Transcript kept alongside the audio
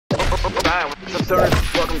Alright, what's up,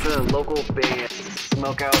 stoners? Welcome to the local band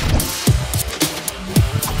Smokeout.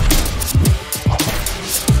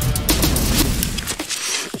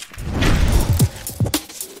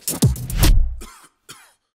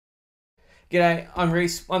 G'day, I'm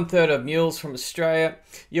Reese, 1/3 of Mules from Australia.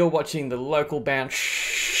 You're watching the local band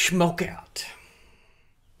Smokeout.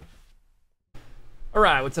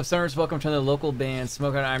 Alright, what's up, stoners? Welcome to the local band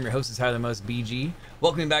Smokeout. I'm your host, is Higher Than Most, BG.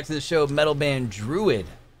 Welcome back to the show, metal band Druid.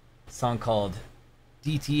 A song called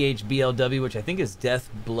Dthblw, which I think is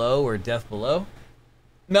Dthblw or Dthblw.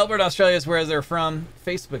 Melbourne, Australia is where they're from.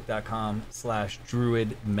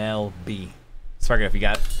 Facebook.com/DruidMelB. Spark it if you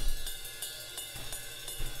got it.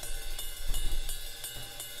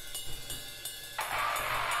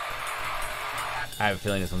 I have a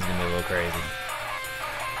feeling this one's gonna be a little crazy.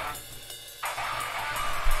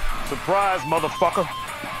 Surprise, motherfucker.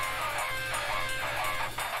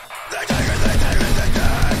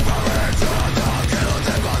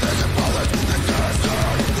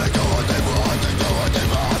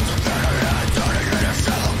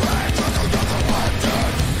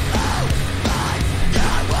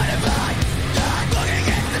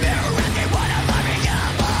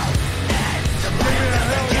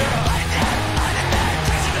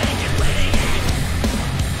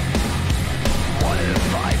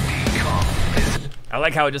 I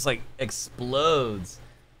like how it just like explodes.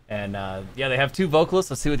 And yeah, they have two vocalists.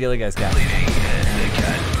 Let's see what the other guys got.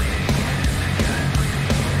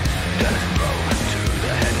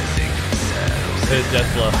 Here's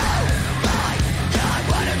Dthblw.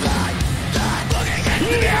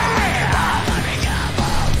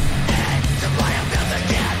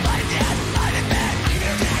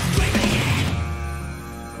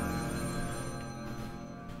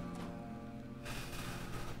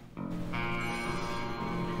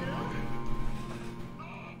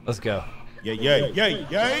 Let's go. Yeah.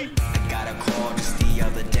 I got a call just the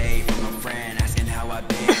other day from a friend asking how I've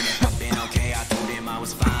been. If I've been okay, I told him I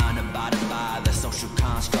was fine. About to buy the social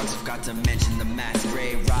constructs. Forgot to mention the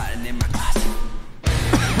masquerade rotting in my glass.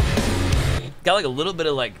 Got like a little bit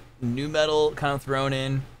of like new metal kind of thrown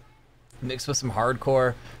in, mixed with some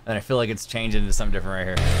hardcore, and I feel like it's changing into something different right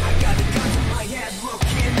here. I got the guns in my head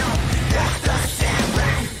looking up. That's the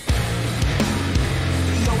sound.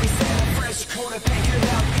 He always said a fresh coat of paint could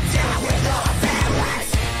help down with all the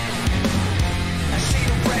families. I see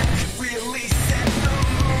the rep really set the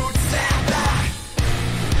mood sound back.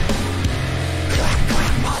 Clack,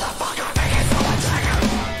 motherfucker, banging for a trigger.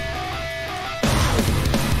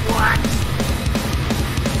 What?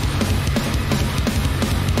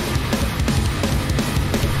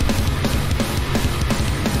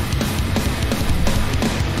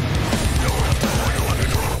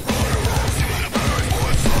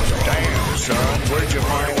 Where'd you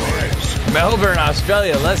find this? Melbourne,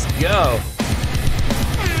 Australia, let's go.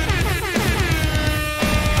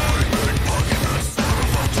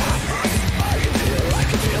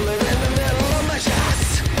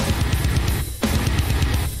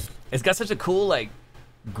 It's got such a cool like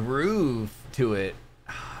groove to it.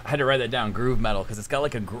 I had to write that down, groove metal, because it's got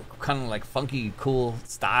like a kind of like funky, cool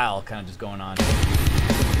style kind of just going on.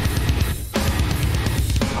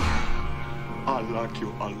 I like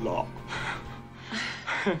you a lot.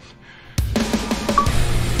 I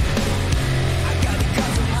got the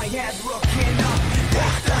guns in my head looking up.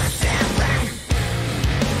 That's the sound.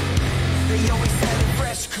 They always said a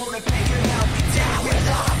fresh coat of paint could help down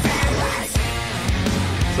with all the families.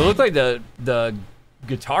 So it looked like the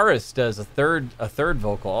guitarist does a third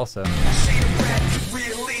vocal also. I see the red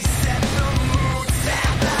really set the mood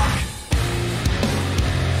sound back.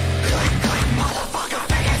 Clack, motherfucker,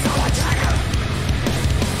 banging for a trigger.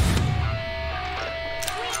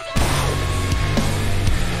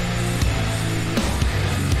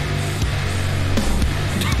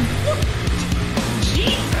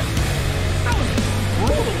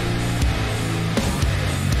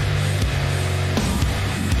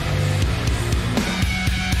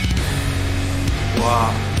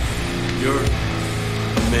 Wow, you're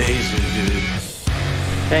amazing, dude.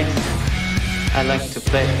 Thanks. I like to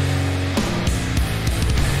play.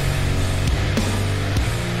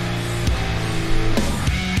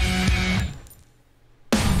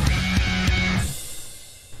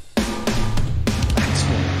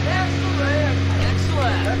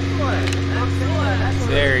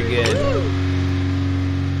 Very good.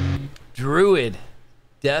 Druid,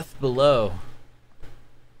 Dthblw.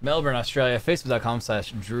 Melbourne, Australia,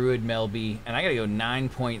 Facebook.com/DruidMelB. And I gotta go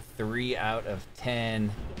 9.3 out of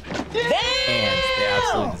 10. And they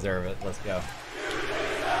absolutely deserve it. Let's go.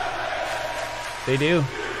 They do.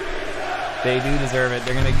 They do deserve it.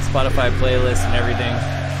 They're gonna make Spotify playlists and everything.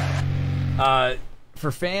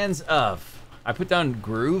 For fans of, I put down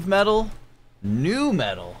groove metal, new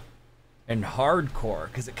metal, and hardcore,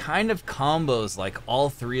 because it kind of combos like all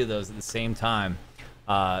three of those at the same time.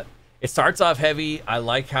 It starts off heavy. I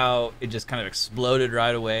like how it just kind of exploded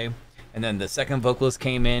right away, and then the second vocalist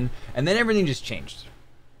came in, and then everything just changed.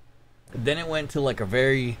 Then it went to like a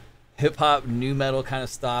very hip-hop new metal kind of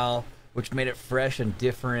style, which made it fresh and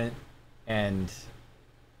different, and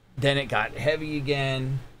then it got heavy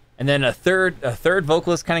again. And then a third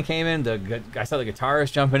vocalist kind of came in. I saw the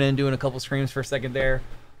guitarist jumping in, doing a couple screams for a second there.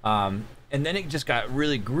 And then it just got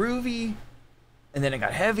really groovy. And then it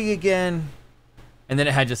got heavy again. And then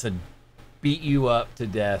it had just a beat you up to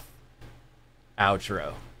death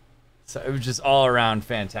outro. So it was just all around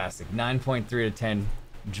fantastic. 9.3 to 10.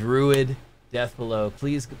 Druid, Dthblw.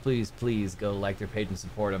 Please, please, please go like their page and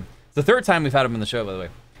support them. It's the third time we've had them on the show, by the way.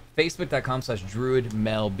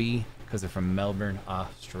 Facebook.com/DruidMelB, because they're from Melbourne,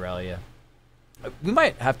 Australia. We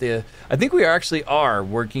might have to, I think we actually are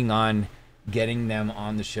working on getting them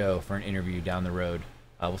on the show for an interview down the road.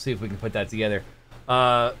 We'll see if we can put that together.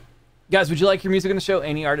 Guys, would you like your music on the show?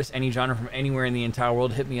 Any artist, any genre from anywhere in the entire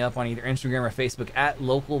world, hit me up on either Instagram or Facebook at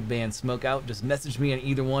 @localbandsmokeout. Just message me on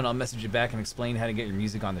either one. I'll message you back and explain how to get your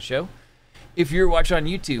music on the show. If you're watching on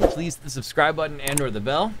YouTube, please hit the subscribe button and or the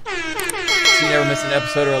bell, so you never miss an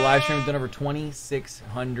episode or a live stream. We've done over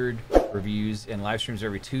 2,600 reviews, and live streams are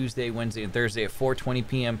every Tuesday, Wednesday, and Thursday at 4:20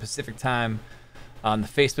 p.m. Pacific time on the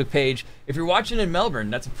Facebook page. If you're watching in Melbourne,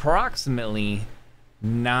 that's approximately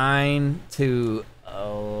 9 to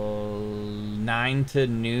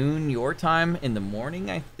noon your time in the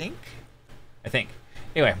morning, I think.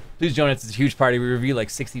 Anyway, please join us. It's a huge party. We review like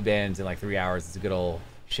 60 bands in like 3 hours. It's a good old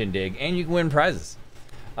shindig, and you can win prizes.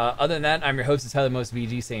 Other than that, I'm your host, Tyler Most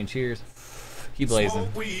BG, saying cheers, keep blazing,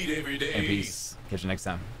 and peace. Catch you next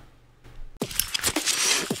time.